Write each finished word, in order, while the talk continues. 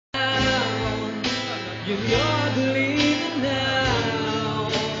You know I believe it now.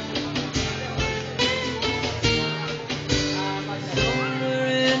 Somewhere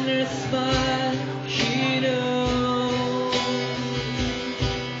in her spine, she knows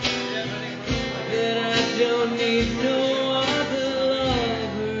that I don't need no other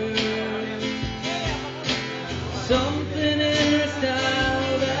lover. Something in her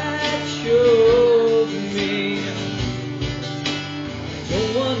style that shows me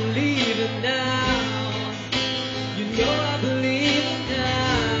don't want to leave it now. You know I believe it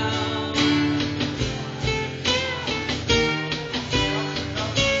now.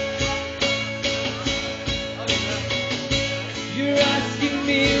 You're asking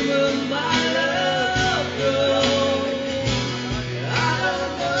me where my love goes. I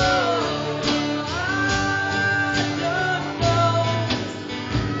don't know. I don't know.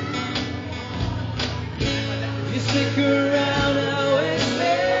 You stick around, I always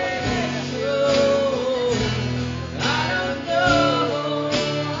let you go. I don't know.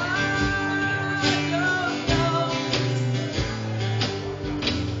 I don't know.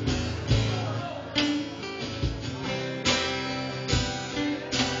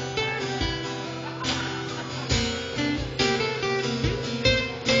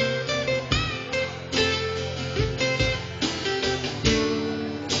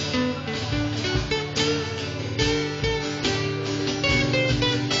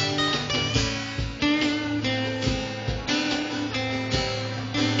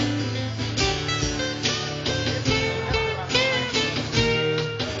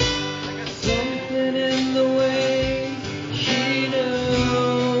 Something in the way she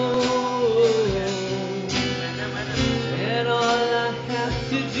knows, and all I have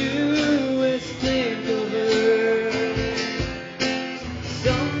to do is think of her.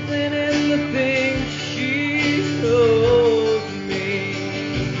 Something in the things she told me.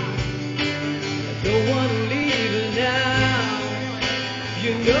 I don't want to leave her now.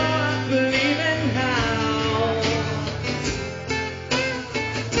 You know I believe in how.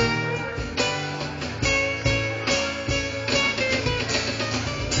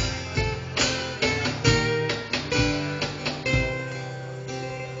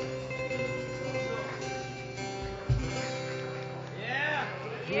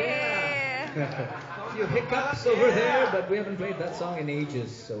 A few hiccups over there, but we haven't played that song in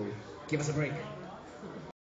ages, so give us a break.